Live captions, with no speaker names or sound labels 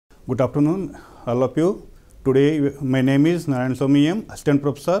Good afternoon, all of you. Today, my name is Narayan Swami, Assistant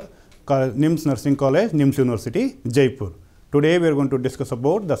Professor, NIMS Nursing College, NIMS University, Jaipur. Today, we are going to discuss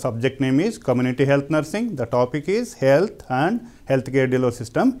about the subject name is Community Health Nursing. The topic is Health and Healthcare Delivery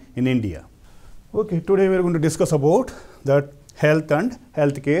System in India. Okay, today we are going to discuss about the Health and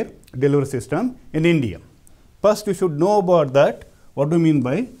Healthcare Delivery System in India. First, you should know about that. What do you mean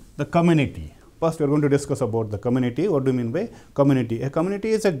by the community? First, we are going to discuss about the community. What do you mean by community? A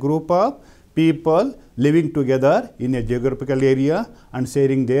community is a group of people living together in a geographical area and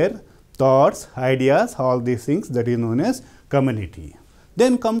sharing their thoughts, ideas, all these things, that is known as community.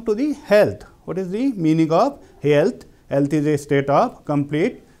 Then come to the health. What is the meaning of health? Health is a state of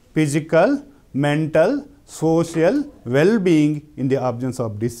complete physical, mental, social well-being in the absence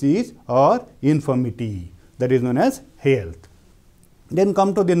of disease or infirmity. That is known as health. Then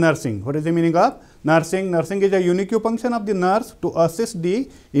come to the nursing. What is the meaning of nursing? Nursing is a unique function of the nurse to assist the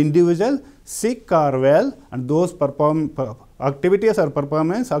individual sick or well, and those activities or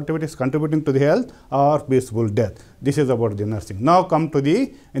performance activities contributing to the health or peaceful death. This is about the nursing. Now come to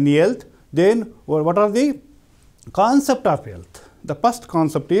the health. Then what are the concept of health? The first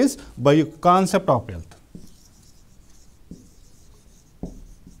concept is concept of health.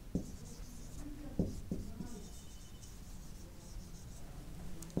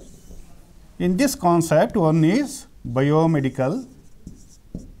 In this concept, one is biomedical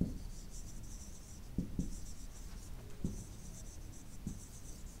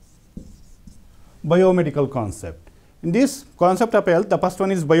concept. In this concept of health, the first one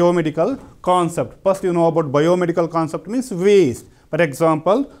is biomedical concept. First, you know about biomedical concept means waste. For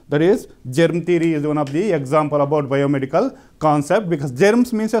example, there is germ theory is one of the example about biomedical concept, because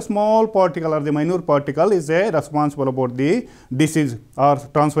germs means a small particle or the minute particle is responsible about the disease or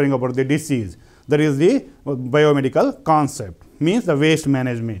transferring about the disease. That is the biomedical concept, means the waste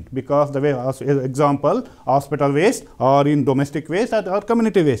management, because the way, example, hospital waste or in domestic waste or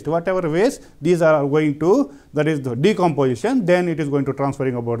community waste, whatever waste, these are going to, that is the decomposition, then it is going to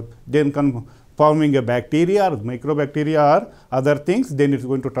transferring about, then forming a bacteria or microbacteria or other things, then it is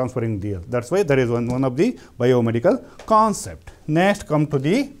going to transferring there. That is why there is one of the biomedical concept. Next, come to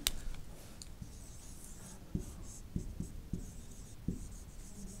the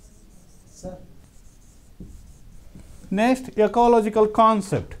next, ecological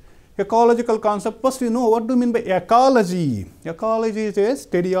concept. Ecological concept, first you know what do you mean by ecology. Ecology is a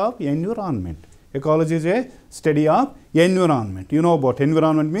study of environment. Ecology is a study of environment. You know about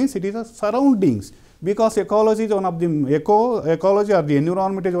environment means it is a surroundings, because ecology is one of the ecology or the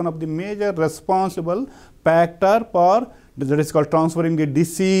environment is one of the major responsible factor for that is called transferring the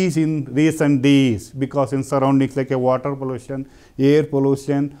disease in recent days, because in surroundings like a water pollution, air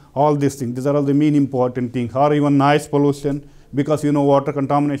pollution, all these things, these are all the main important things, or even noise pollution, because you know water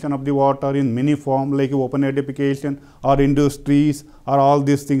contamination of the water in many form like open air defecation or industries or all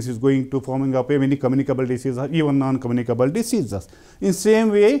these things is going to forming up many communicable diseases or even non-communicable diseases. In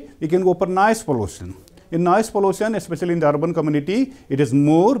same way, we can go for noise pollution. In noise pollution, especially in the urban community, it is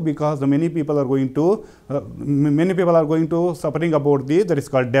more, because the many people are going to suffering about the that is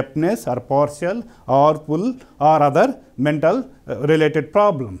called deafness or partial or full or other mental related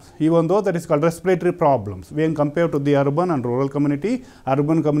problems, even though that is called respiratory problems. When compared to the urban and rural community,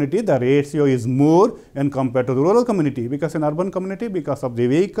 the ratio is more when compared to the rural community, because in urban community, because of the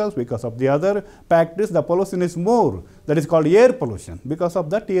vehicles, because of the other factors, the pollution is more. That is called air pollution. Because of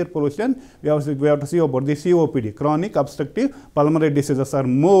that air pollution, we have to see about the COPD, chronic obstructive pulmonary diseases are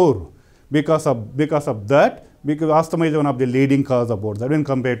more. Because of that, because asthma is one of the leading cause about that when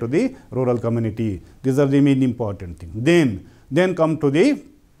compared to the rural community. These are the main important things. Then come to the,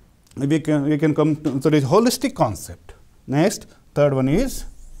 we can come to this holistic concept. Next, third one is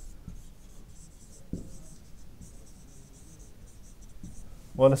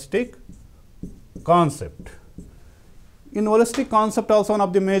holistic concept. In holistic concept, also one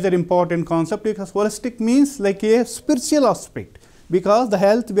of the major important concept, because holistic means like a spiritual aspect. Because the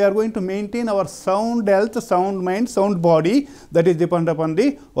health, we are going to maintain our sound health, sound mind, sound body, that is dependent upon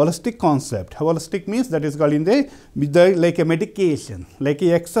the holistic concept. Holistic means that is called in the like a medication, like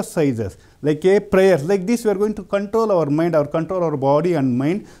a exercises, like a prayers. Like this, we are going to control our mind, or control our body and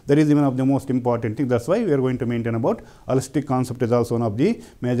mind. That is one of the most important things. That's why we are going to maintain about holistic concept is also one of the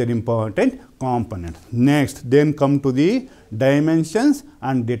major important components. Next, then come to the dimensions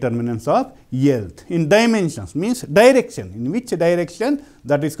and determinants of health. In dimensions means direction, in which direction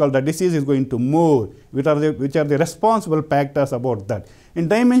that is called the disease is going to move, which are the responsible factors about that. In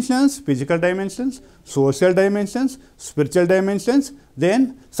dimensions, physical dimensions, social dimensions, spiritual dimensions,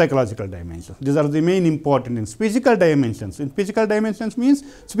 then psychological dimensions. These are the main important things. Physical dimensions. In physical dimensions means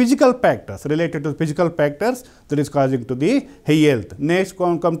physical factors related to physical factors that is causing to the health. Next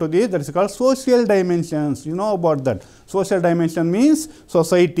come to the that is called social dimensions. You know about that. Social dimension means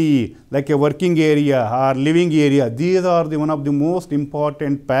society, like a working area or living area. These are the one of the most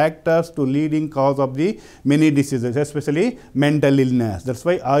important factors to leading cause of the many diseases, especially mental illness. That's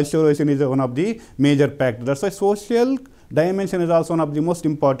why isolation is one of the major factors. That's why social dimension is also one of the most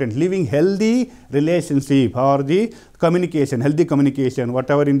important. Living healthy relationship or the communication, healthy communication,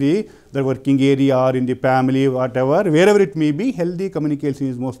 whatever in the working area or in the family, whatever, wherever it may be, healthy communication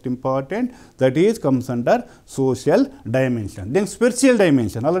is most important. That is comes under social dimension. Then spiritual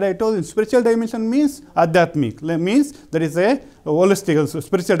dimension. Already I told you, spiritual dimension means adhyatmic, means there is a holistic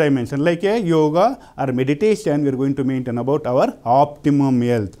spiritual dimension, like a yoga or meditation. We are going to maintain about our optimum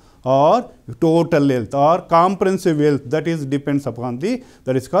health or total health or comprehensive health. That is depends upon the,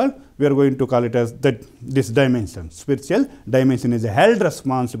 that is called, we are going to call it as that, this dimension. Spiritual dimension is held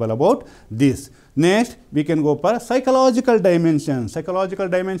responsible about this. Next we can go for psychological dimension. Psychological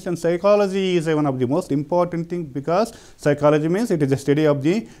dimension, psychology is one of the most important thing, because psychology means it is a study of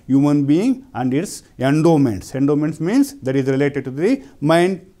the human being and its endowments. Endowments means that is related to the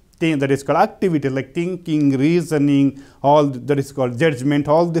mind thing, that is called activity, like thinking, reasoning, all that is called judgment,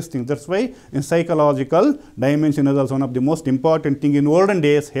 all these things. That's why in psychological dimension is also one of the most important thing. In olden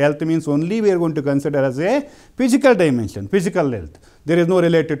days, health means only we are going to consider as a physical dimension, physical health. There is no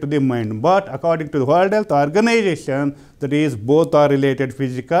related to the mind. But according to the World Health Organization, that is both are related,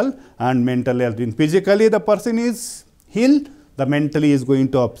 physical and mental health. In physically the person is healed, the mentally is going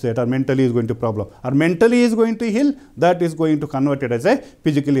to upset, or mentally is going to problem, or mentally is going to heal, that is going to convert it as a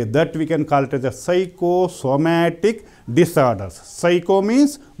physically. That we can call it as a psychosomatic disorders. Psycho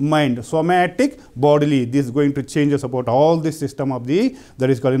means mind, somatic bodily. This is going to change us about all this system of the, that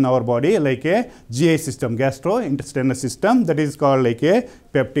is called in our body, like a GI system, gastrointestinal system, that is called like a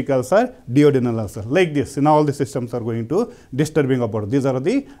peptic ulcer, duodenal ulcer, like this. In all the systems are going to disturbing about. These are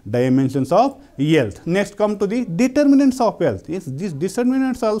the dimensions of health. Next come to the determinants of health. Yes, these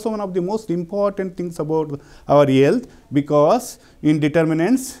determinants are also one of the most important things about our health, because in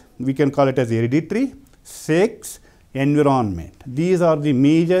determinants we can call it as hereditary, sex, environment. These are the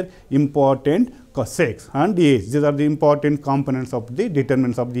major important, sex and age. These are the important components of the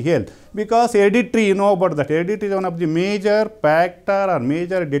determinants of the health. Because hereditary, you know about that. Hereditary is one of the major factor or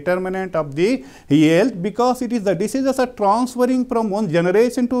major determinant of the health, because it is the diseases are transferring from one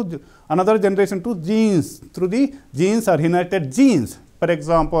generation to another generation to genes, through the genes or inherited genes. For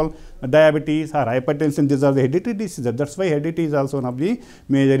example, diabetes or hypertension, these are the hereditary diseases. That's why heredity is also one of the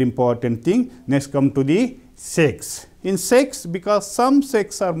major important thing. Next come to the sex. In sex, because some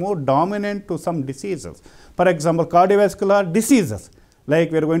sex are more dominant to some diseases. For example, cardiovascular diseases,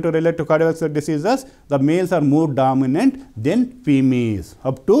 like we are going to relate to cardiovascular diseases, the males are more dominant than females.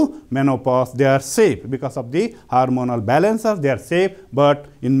 Up to menopause, they are safe because of the hormonal balances, they are safe, but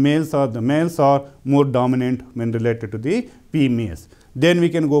in males, or the males are more dominant when related to the females. Then we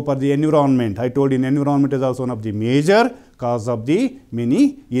can go for the environment. I told you environment is also one of the major cause of the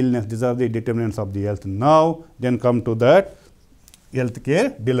many illness. These are the determinants of the health. Now, then come to that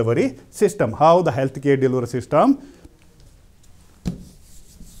healthcare delivery system. How the healthcare delivery system?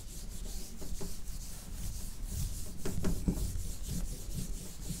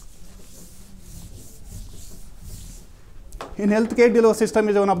 In healthcare delivery system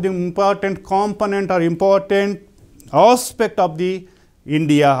is one of the important component or important aspect of the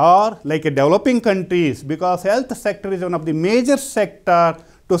India or like a developing countries, because health sector is one of the major sector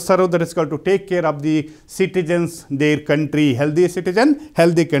to serve, that is called to take care of the citizens, their country. Healthy citizen,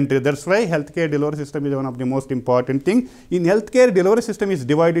 healthy country. That's why healthcare delivery system is one of the most important thing. In healthcare delivery system is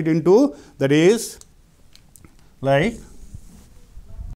divided into, that is like